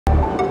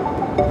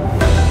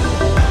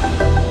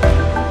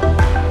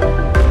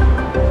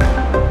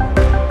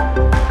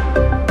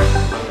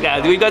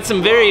we've got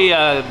some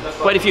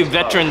quite a few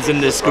veterans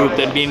in this group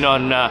that have been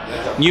on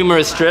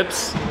numerous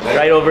trips.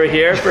 Right over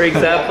here, for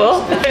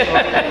example.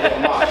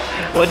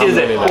 What is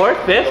it,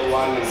 4th, 5th,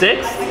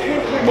 6th?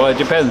 Well, it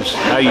depends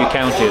how you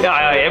count it.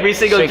 Every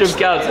single trip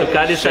counts.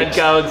 Afghanistan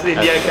counts,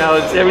 India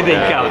counts, everything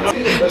counts.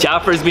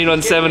 Jaffar's been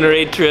on 7 or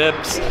 8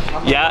 trips.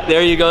 Yeah,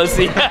 there you go,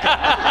 see?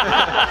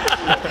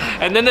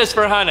 And then there's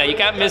Farhana, you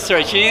can't miss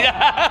her.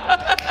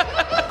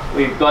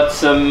 We've got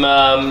some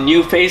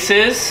new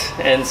faces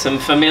and some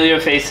familiar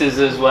faces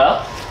as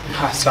well.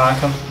 Assalamu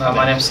alaikum.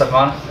 My name is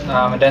Salman.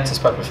 I'm a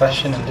dentist by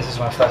profession and this is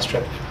my first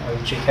trip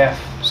with GKF,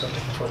 so I'm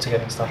looking forward to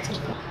getting started.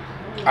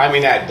 I'm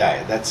Inayat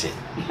Daya, that's it.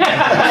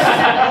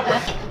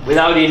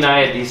 Without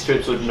Inayat, these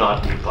trips would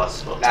not be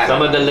possible.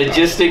 Some of the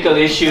logistical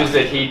issues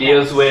that he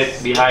deals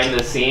with behind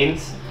the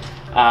scenes,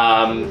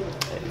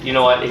 you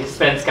know what, he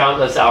spends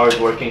countless hours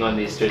working on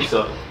these trips.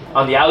 So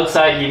on the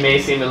outside, he may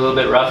seem a little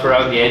bit rough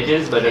around the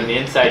edges, but on the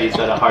inside, he's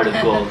got a heart of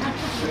gold.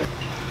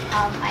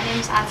 My name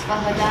is Asfa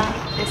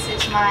Huda. This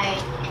is my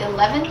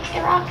 11th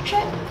Iraq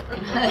trip.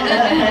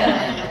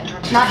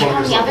 Not sure how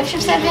many other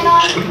trips I've been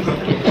on.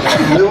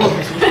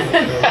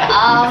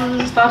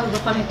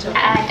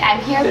 And I'm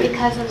here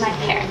because of my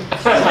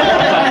parents. So,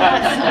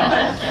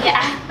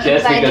 yeah.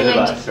 Just because of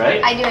us,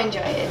 right? I do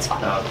enjoy it. It's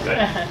fun. Oh, good.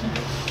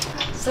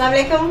 Assalamu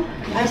alaikum.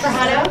 I'm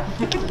Farhana.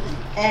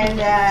 And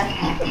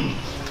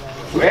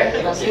Where?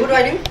 what do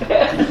I do?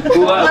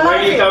 Where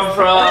do you come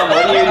from?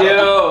 What do you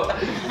do?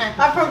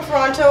 I'm from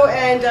Toronto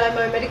and I'm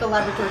a medical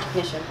laboratory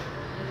technician.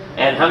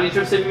 And how many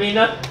trips have you been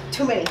on?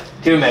 Too many.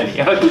 Too many,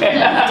 okay.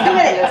 2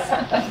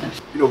 minutes.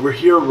 You know, we're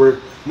here,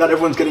 not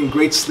everyone's getting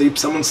great sleep.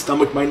 Someone's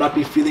stomach might not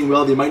be feeling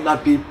well. They might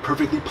not be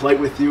perfectly polite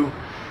with you.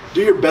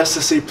 Do your best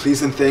to say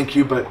please and thank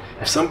you, but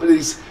if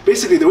somebody's,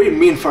 basically the way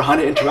me and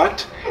Farhana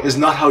interact is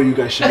not how you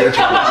guys should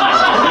interact.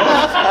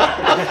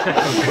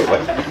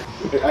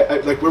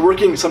 Like we're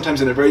working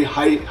sometimes in a very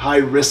high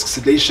risk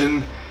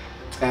sedation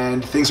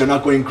and things are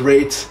not going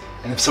great.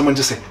 And if someone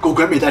just say, go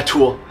grab me that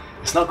tool,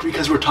 it's not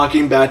because we're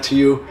talking bad to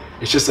you.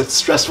 It's just a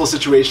stressful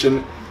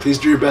situation. Please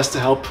do your best to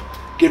help.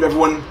 Give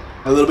everyone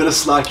a little bit of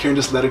slack here and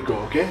just let it go,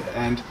 okay?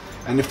 And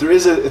if there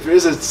is an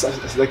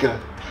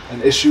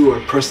issue or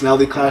a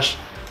personality clash,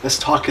 let's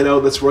talk it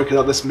out. Let's work it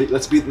out. Let's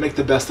make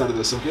the best out of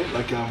this, okay?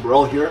 Like we're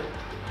all here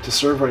to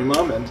serve our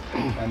imam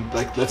and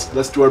like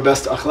let's do our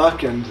best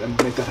akhlaq and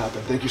make that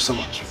happen. Thank you so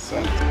much.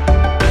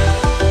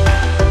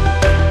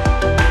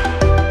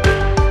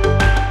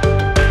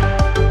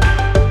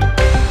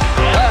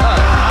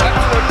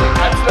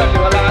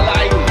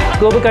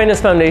 Global Kindness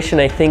Foundation,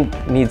 I think,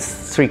 needs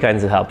 3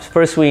 kinds of help.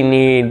 First, we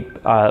need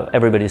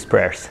everybody's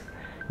prayers.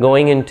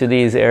 Going into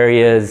these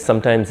areas,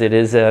 sometimes it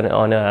is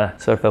on a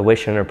sort of a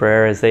wish and a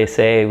prayer, as they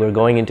say. We're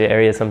going into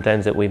areas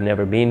sometimes that we've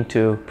never been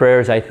to.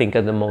 Prayers, I think,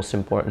 are the most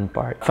important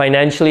part.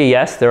 Financially,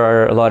 yes, there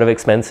are a lot of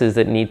expenses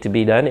that need to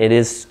be done. It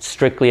is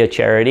strictly a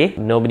charity.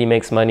 Nobody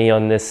makes money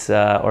on this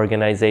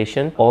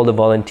organization. All the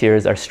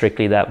volunteers are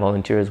strictly that,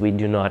 volunteers. We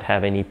do not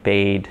have any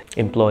paid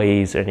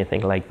employees or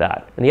anything like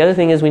that. And the other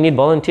thing is we need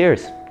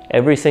volunteers.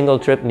 Every single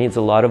trip needs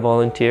a lot of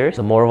volunteers.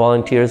 The more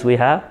volunteers we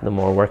have, the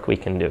more work we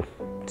can do.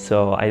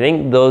 So I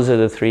think those are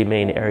the 3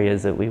 main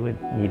areas that we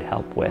would need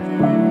help with.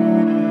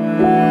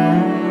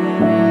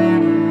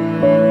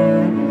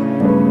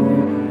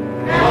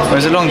 It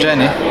was a long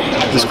journey.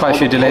 There's quite a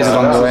few delays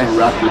along the way,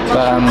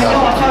 but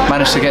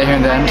managed to get here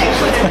in the end,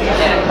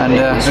 and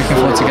looking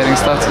forward to getting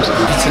started.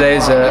 Today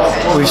is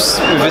we've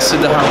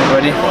visited the haram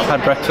already,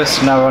 had breakfast,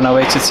 and now we're on our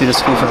way to see the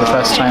school for the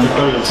first time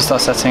to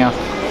start setting up.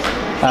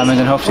 And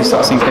then hopefully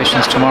start seeing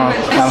patients tomorrow.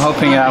 I'm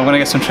hoping I'm going to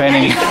get some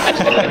training.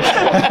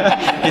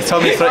 he's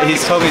told me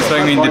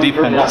throwing me in the deep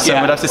end, so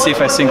we'll have to see if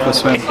I sink or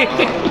swim,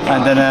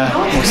 and then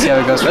we'll see how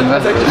it goes from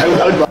there.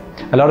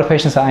 A lot of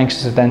patients are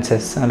anxious of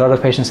dentists, and a lot of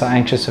patients are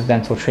anxious of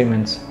dental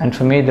treatments. And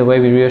for me, the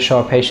way we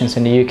reassure our patients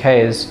in the UK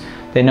is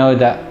they know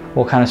that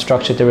what kind of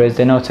structure there is,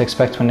 they know what to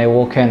expect when they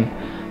walk in.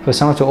 For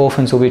some of the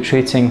orphans we'll be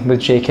treating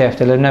with GKF,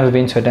 they'll have never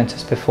been to a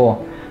dentist before.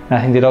 And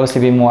I think they'd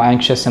obviously be more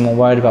anxious and more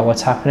worried about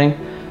what's happening.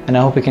 And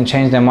I hope we can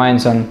change their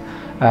minds on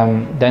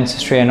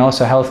dentistry and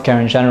also healthcare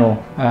in general,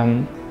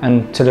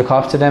 and to look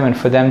after them and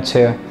for them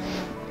to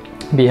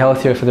be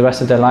healthier for the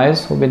rest of their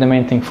lives will be the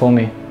main thing for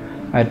me.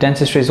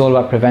 Dentistry is all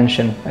about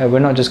prevention. We're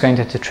not just going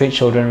there to treat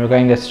children, we're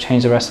going there to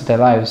change the rest of their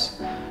lives.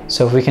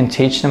 So if we can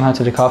teach them how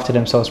to look after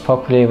themselves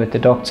properly with the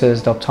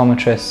doctors, the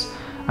optometrists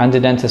and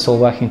the dentists all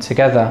working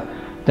together,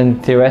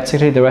 then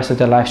theoretically the rest of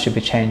their life should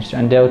be changed,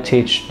 and they'll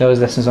teach those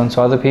lessons on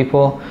to other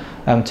people,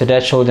 to their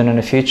children in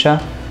the future.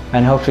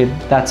 And hopefully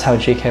that's how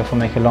GKF will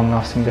make a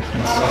long-lasting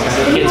difference.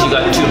 Kids, you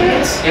got 2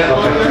 minutes. Yeah.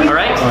 All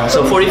right?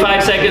 So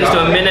 45 seconds to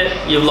a minute,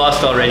 you've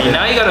lost already.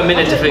 Now you got a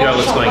minute to figure out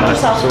what's going on.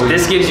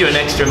 This gives you an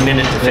extra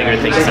minute to figure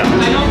things out.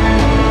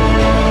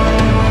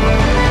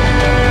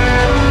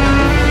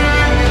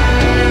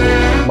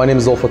 My name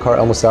is Zulfikar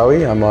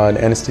Al-Musawi. I'm an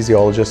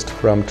anesthesiologist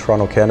from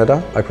Toronto,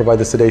 Canada. I provide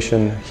the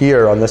sedation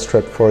here on this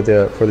trip for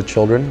the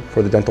children,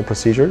 for the dental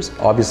procedures.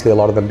 Obviously, a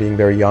lot of them being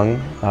very young,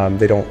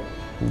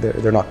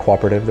 they're not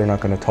cooperative, they're not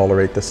going to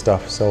tolerate this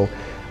stuff. So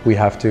we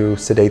have to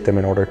sedate them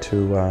in order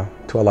to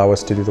allow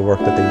us to do the work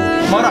that they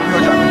need.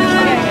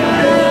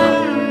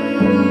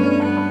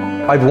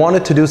 I've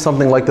wanted to do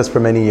something like this for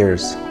many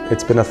years.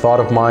 It's been a thought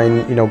of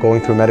mine, you know,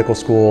 going through medical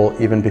school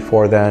even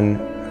before then,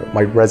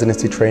 my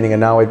residency training, and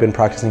now I've been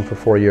practicing for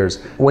 4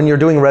 years. When you're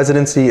doing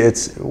residency,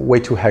 it's way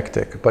too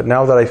hectic. But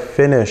now that I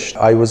finished,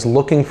 I was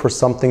looking for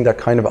something that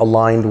kind of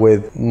aligned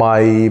with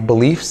my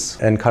beliefs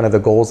and kind of the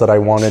goals that I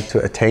wanted to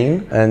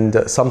attain,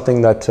 and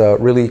something that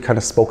really kind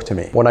of spoke to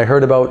me. When I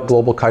heard about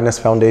Global Kindness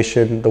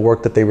Foundation, the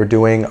work that they were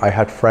doing, I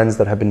had friends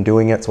that had been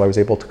doing it, so I was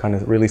able to kind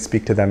of really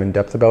speak to them in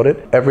depth about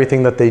it.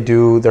 Everything that they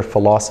do, their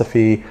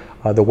philosophy,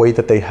 the way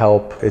that they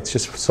help, it's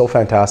just so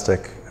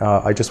fantastic.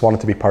 I just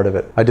wanted to be part of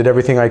it. I did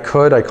everything I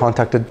could. I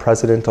contacted the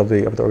president of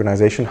the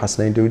organization,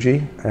 Hasnain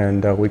Douji,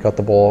 and we got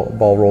the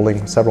ball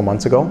rolling several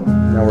months ago.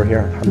 Now we're here,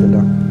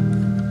 alhamdulillah.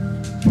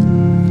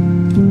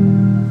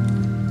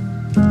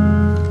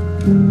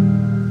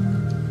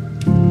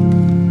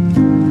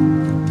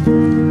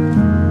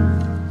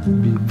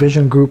 The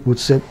vision group would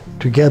sit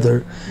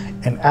together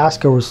and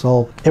ask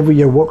ourselves every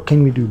year, what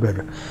can we do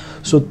better?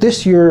 So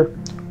this year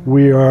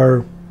we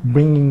are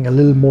bringing a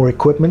little more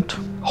equipment.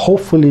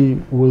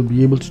 Hopefully we'll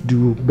be able to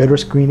do better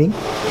screening.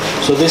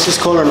 So this is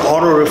called an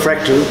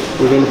auto-refractor.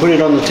 We're going to put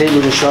it on the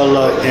table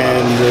inshallah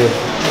and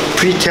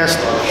pre-test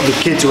the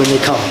kids when they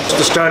come. It's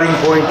the starting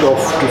point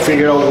to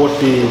figure out what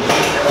the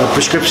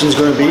prescription is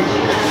going to be,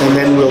 and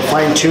then we'll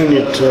fine-tune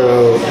it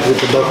with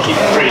the doctor.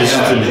 This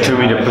is to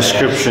determine the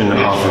prescription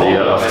of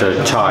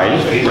the child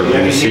that we're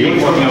going to see,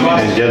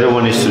 and the other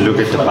one is to look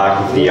at the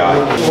back of the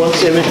eye.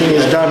 Once everything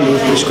is done,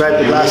 we'll prescribe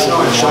the glasses.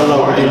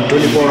 Inshallah, within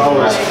 24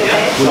 hours,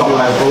 we'll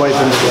provide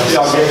them the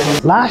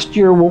glasses. Last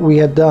year what we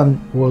had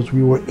done was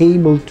we were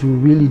able to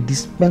really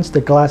dispense the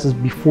glasses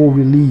before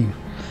we leave.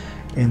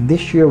 And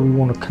this year we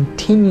want to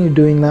continue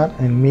doing that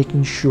and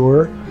making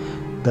sure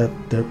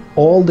that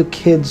all the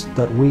kids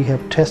that we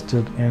have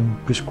tested and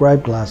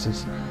prescribed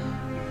glasses,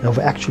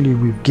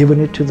 we've given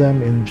it to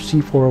them and see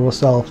for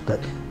ourselves that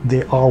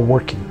they are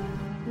working.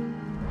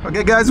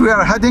 Okay guys, we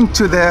are heading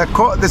to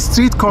the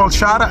street called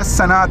Shara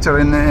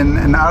al-Sanator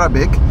in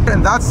Arabic.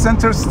 In that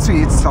center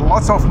street,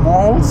 lots of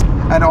malls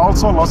and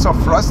also lots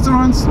of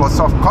restaurants, lots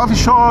of coffee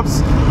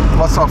shops,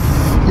 lots of,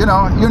 you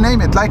know, you name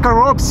it, like a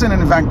Robson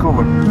in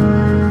Vancouver.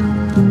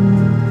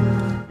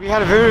 We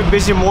had a very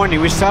busy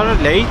morning. We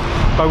started late,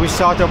 but we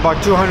started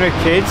about 200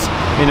 kids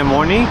in the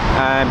morning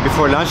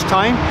before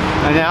lunchtime,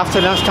 and then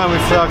after lunchtime we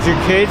saw a few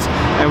kids,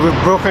 and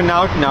we've broken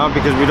out now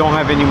because we don't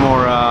have any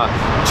more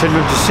children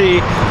to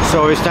see.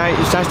 So it's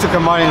nice to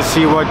come out and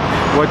see what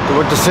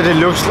the city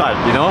looks like,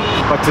 you know.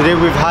 But today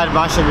we've had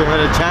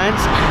a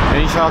chance,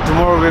 and inshallah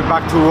tomorrow we're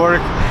back to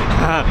work,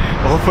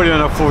 hopefully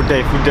on a full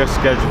day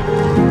schedule.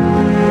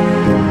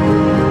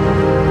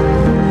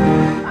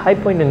 High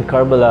point in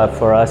Karbala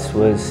for us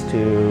was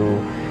to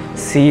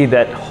see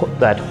that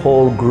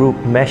whole group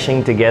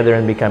meshing together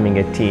and becoming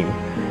a team.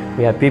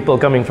 We have people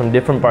coming from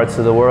different parts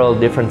of the world,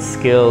 different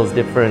skills,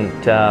 different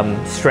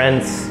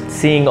strengths.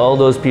 Seeing all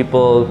those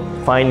people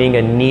finding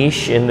a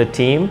niche in the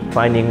team,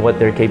 finding what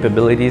their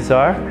capabilities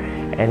are,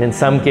 and in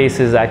some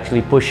cases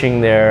actually pushing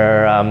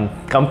their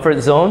comfort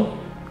zone,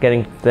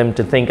 getting them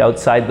to think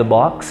outside the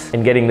box,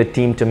 and getting the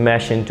team to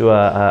mesh into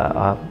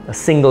a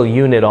single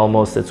unit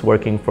almost that's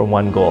working for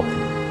one goal.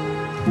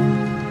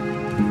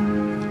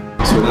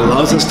 So it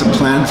allows us to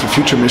plan for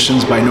future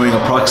missions by knowing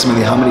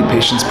approximately how many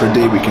patients per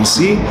day we can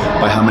see,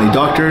 by how many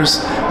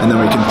doctors, and then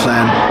we can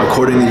plan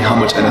accordingly how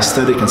much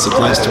anesthetic and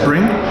supplies to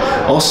bring.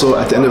 Also,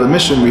 at the end of a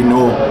mission, we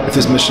know if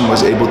this mission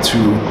was able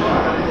to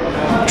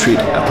treat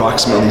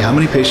approximately how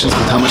many patients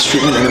with how much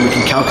treatment, and then we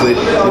can calculate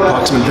the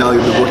approximate value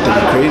of the work that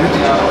we created.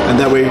 And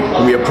that way,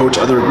 when we approach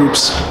other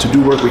groups to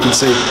do work, we can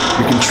say,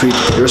 we can treat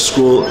your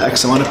school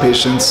X amount of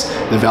patients,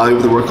 the value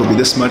of the work will be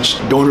this much.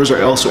 Donors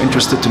are also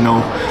interested to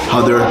know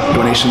how their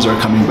donations are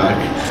coming back.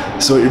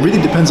 So it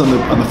really depends on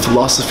the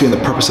philosophy and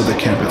the purpose of the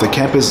camp. If the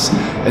camp is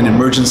an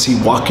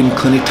emergency walk-in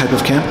clinic type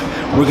of camp,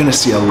 we're gonna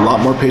see a lot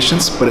more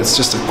patients, but it's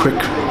just a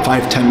quick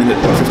 5, 10 minute,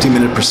 15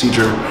 minute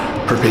procedure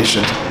per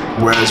patient.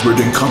 Whereas we're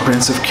doing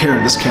comprehensive care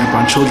in this camp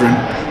on children,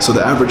 so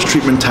the average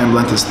treatment time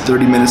length is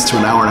 30 minutes to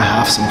an hour and a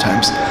half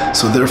sometimes.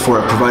 So therefore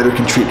a provider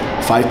can treat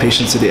 5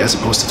 patients a day as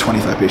opposed to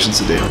 25 patients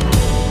a day.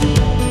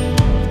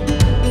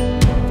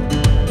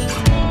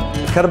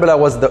 Karbala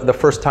was the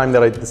first time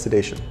that I did the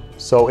sedation.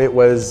 So it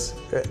was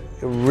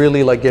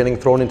really like getting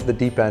thrown into the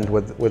deep end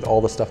with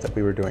all the stuff that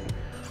we were doing.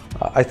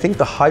 I think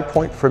the high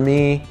point for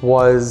me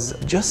was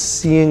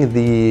just seeing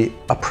the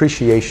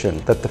appreciation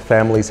that the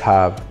families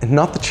have, and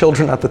not the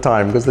children at the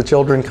time, because the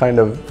children kind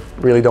of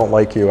really don't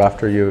like you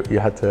after you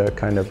had to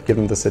kind of give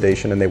them the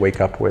sedation and they wake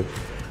up with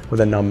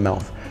a numb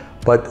mouth.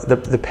 But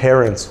the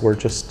parents were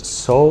just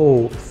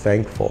so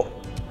thankful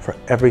for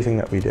everything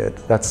that we did.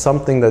 That's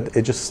something that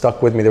it just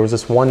stuck with me. There was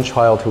this one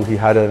child who he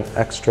had an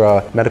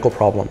extra medical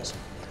problems,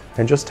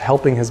 and just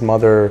helping his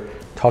mother,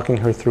 talking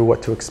her through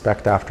what to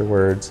expect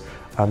afterwards,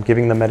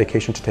 giving them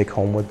medication to take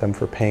home with them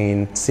for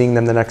pain, seeing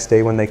them the next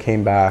day when they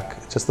came back,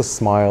 just the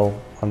smile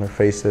on their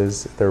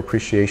faces, their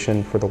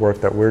appreciation for the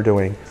work that we're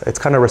doing. It's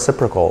kind of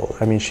reciprocal.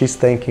 I mean, she's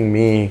thanking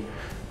me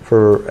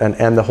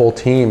and the whole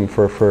team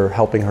for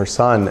helping her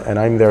son, and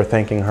I'm there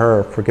thanking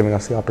her for giving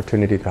us the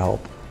opportunity to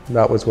help.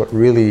 That was what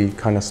really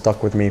kind of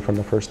stuck with me from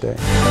the first day.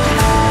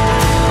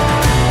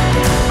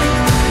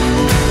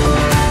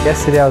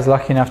 Yesterday I was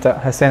lucky enough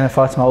that Hussein and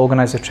Fatima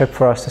organised a trip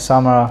for us to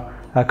Samara,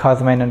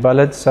 Kadhimian and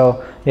Balad.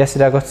 So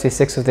yesterday I got to see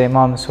 6 of the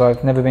Imams who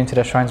I've never been to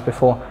their shrines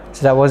before.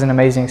 So that was an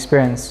amazing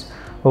experience.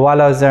 But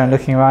while I was there and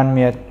looking around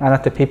me and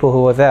at the people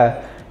who were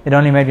there, it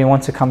only made me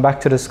want to come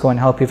back to the school and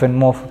help even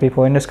more for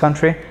people in this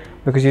country,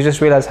 because you just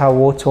realise how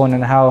war-torn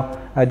and how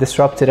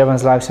disrupted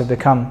everyone's lives have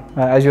become.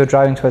 As you were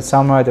driving towards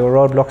Samara, there were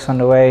roadblocks on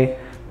the way,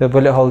 there were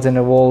bullet holes in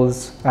the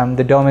walls,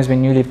 the dome has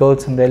been newly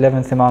built and the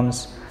 11th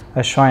Imam's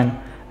shrine.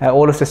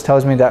 All of this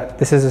tells me that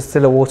this is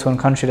still a war-torn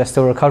country that's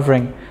still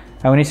recovering,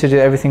 and we need to do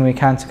everything we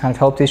can to kind of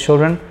help these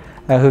children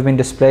who've been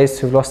displaced,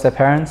 who've lost their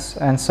parents.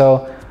 And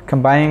so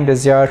combining the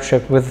ziyarah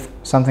trip with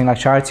something like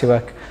charity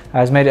work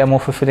has made it a more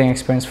fulfilling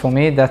experience for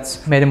me.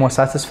 That's made it more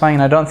satisfying,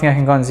 and I don't think I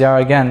can go on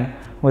ziyarah again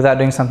without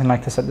doing something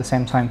like this at the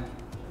same time.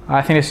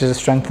 I think this has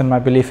strengthened my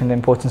belief in the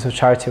importance of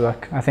charity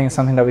work. I think it's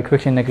something that we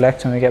quickly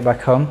neglect when we get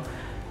back home,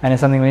 and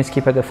it's something we need to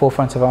keep at the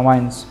forefront of our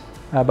minds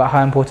about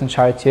how important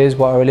charity is,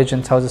 what our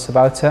religion tells us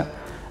about it,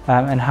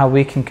 and how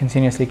we can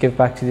continuously give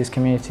back to these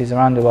communities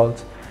around the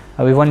world.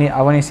 I've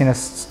only seen a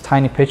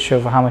tiny picture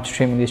of how much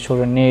treatment these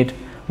children need,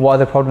 what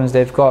other problems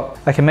they've got.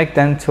 I can make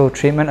dental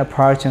treatment a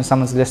priority on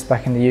someone's list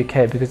back in the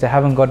UK because they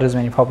haven't got as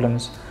many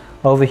problems.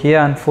 Over here,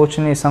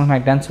 unfortunately, something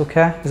like dental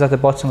care is at the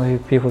bottom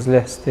of people's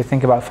list. They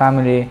think about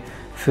family,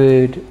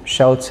 food,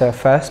 shelter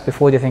first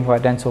before they think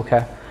about dental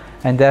care.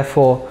 And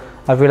therefore,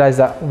 I've realized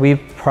that we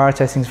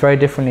prioritize things very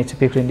differently to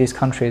people in these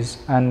countries,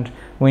 and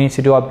we need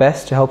to do our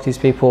best to help these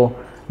people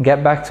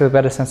get back to a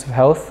better sense of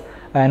health,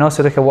 and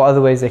also look at what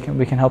other ways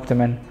we can help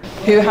them in.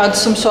 Who had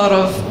some sort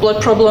of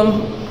blood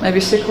problem, maybe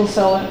sickle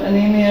cell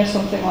anemia,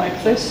 something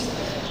like this.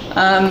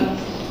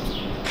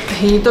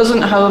 He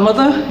doesn't have a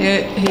mother,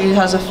 he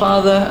has a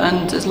father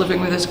and is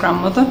living with his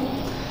grandmother.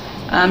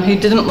 He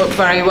didn't look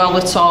very well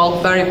at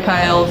all, very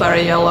pale,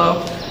 very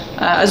yellow.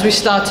 As we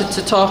started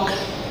to talk,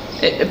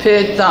 it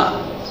appeared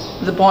that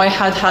the boy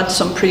had had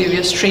some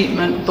previous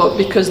treatment, but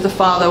because the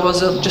father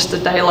was just a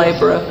day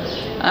labourer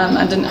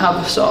and didn't have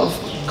a sort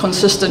of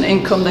consistent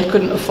income, they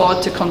couldn't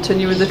afford to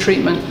continue with the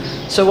treatment.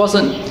 So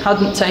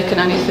hadn't taken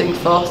anything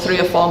for 3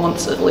 or 4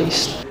 months at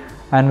least.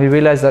 And we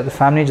realised that the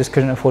family just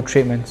couldn't afford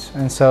treatment.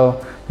 And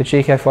so the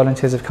GKF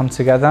volunteers have come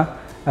together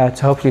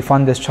to hopefully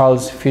fund this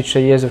child's future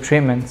years of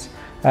treatment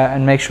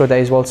and make sure that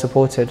he's well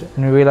supported.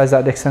 And we realised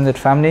that the extended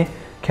family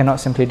cannot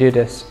simply do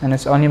this. And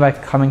it's only by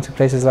coming to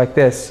places like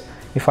this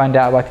you find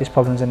out about these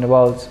problems in the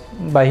world.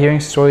 By hearing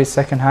stories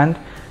secondhand,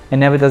 it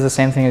never does the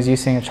same thing as you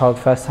seeing a child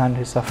firsthand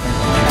who's suffering.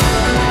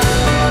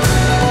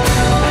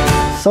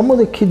 Some of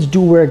the kids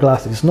do wear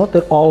glasses. It's not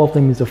that all of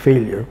them is a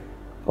failure.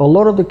 A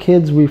lot of the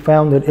kids, we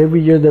found that every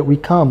year that we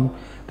come,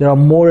 there are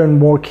more and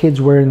more kids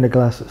wearing the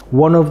glasses.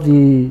 One of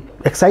the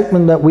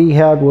excitement that we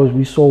had was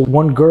we saw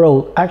one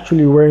girl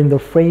actually wearing the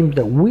frames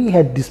that we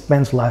had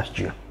dispensed last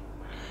year.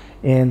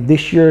 And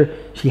this year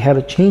she had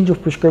a change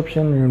of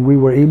prescription and we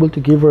were able to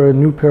give her a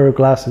new pair of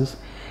glasses,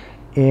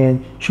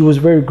 and she was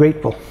very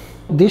grateful.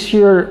 This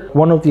year,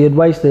 one of the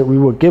advice that we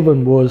were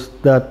given was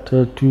that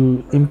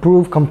to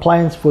improve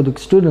compliance for the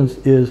students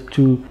is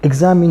to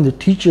examine the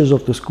teachers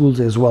of the schools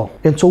as well.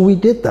 And so we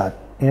did that.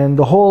 And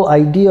the whole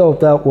idea of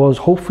that was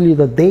hopefully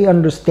that they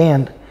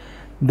understand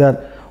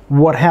that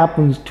what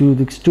happens to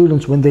the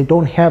students when they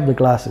don't have the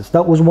glasses.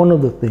 That was one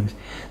of the things.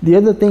 The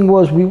other thing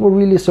was we were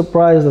really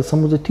surprised that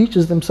some of the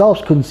teachers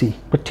themselves couldn't see,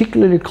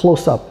 particularly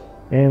close up.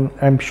 And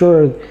I'm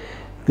sure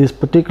this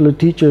particular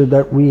teacher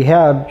that we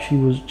had, she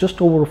was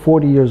just over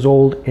 40 years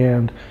old,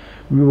 and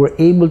we were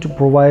able to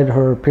provide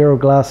her a pair of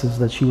glasses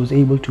that she was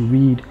able to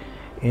read,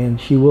 and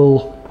she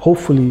will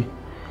hopefully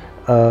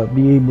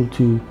be able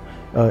to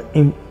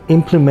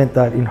implement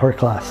that in her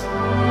class.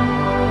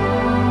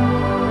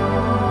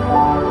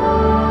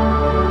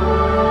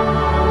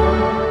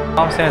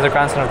 Imam Hussein is the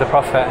grandson of the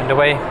Prophet, and the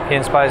way he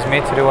inspires me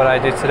to do what I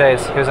do today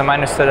is he was a man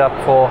who stood up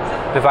for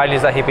the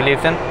values that he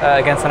believed in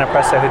against an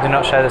oppressor who did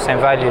not share the same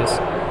values.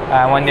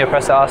 When the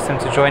oppressor asked him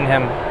to join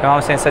him, Imam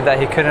Hussein said that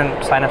he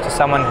couldn't sign up to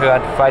someone who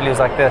had values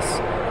like this,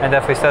 and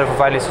therefore he stood up for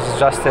values such as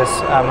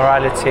justice,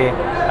 morality,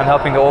 and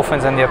helping the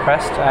orphans and the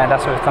oppressed, and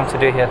that's what we've come to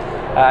do here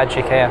at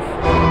GKF.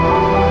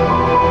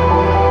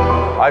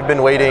 I've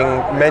been waiting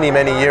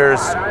many years,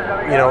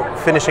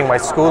 finishing my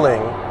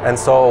schooling, and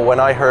so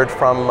when I heard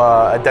from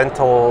a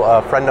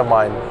dental friend of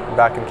mine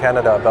back in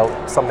Canada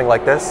about something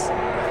like this,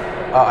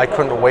 I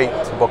couldn't wait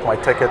to book my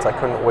tickets. I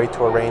couldn't wait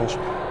to arrange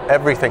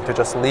everything to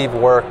just leave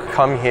work,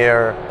 come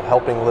here,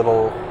 helping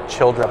little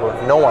children with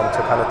no one to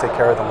kind of take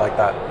care of them like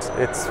that.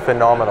 It's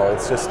phenomenal.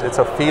 It's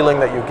a feeling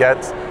that you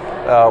get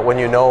when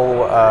you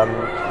know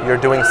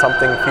you're doing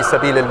something fi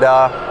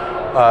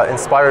sabilillah,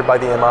 inspired by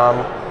the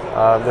Imam.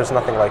 There's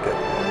nothing like it.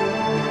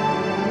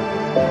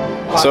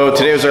 So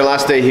today was our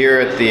last day here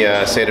at the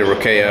Sayyidah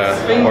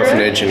Ruqayya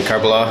Orphanage in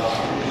Karbala.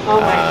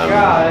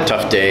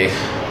 Tough day.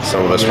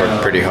 Some of us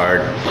worked pretty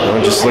hard.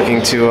 Just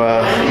looking to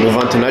move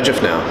on to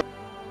Najaf now.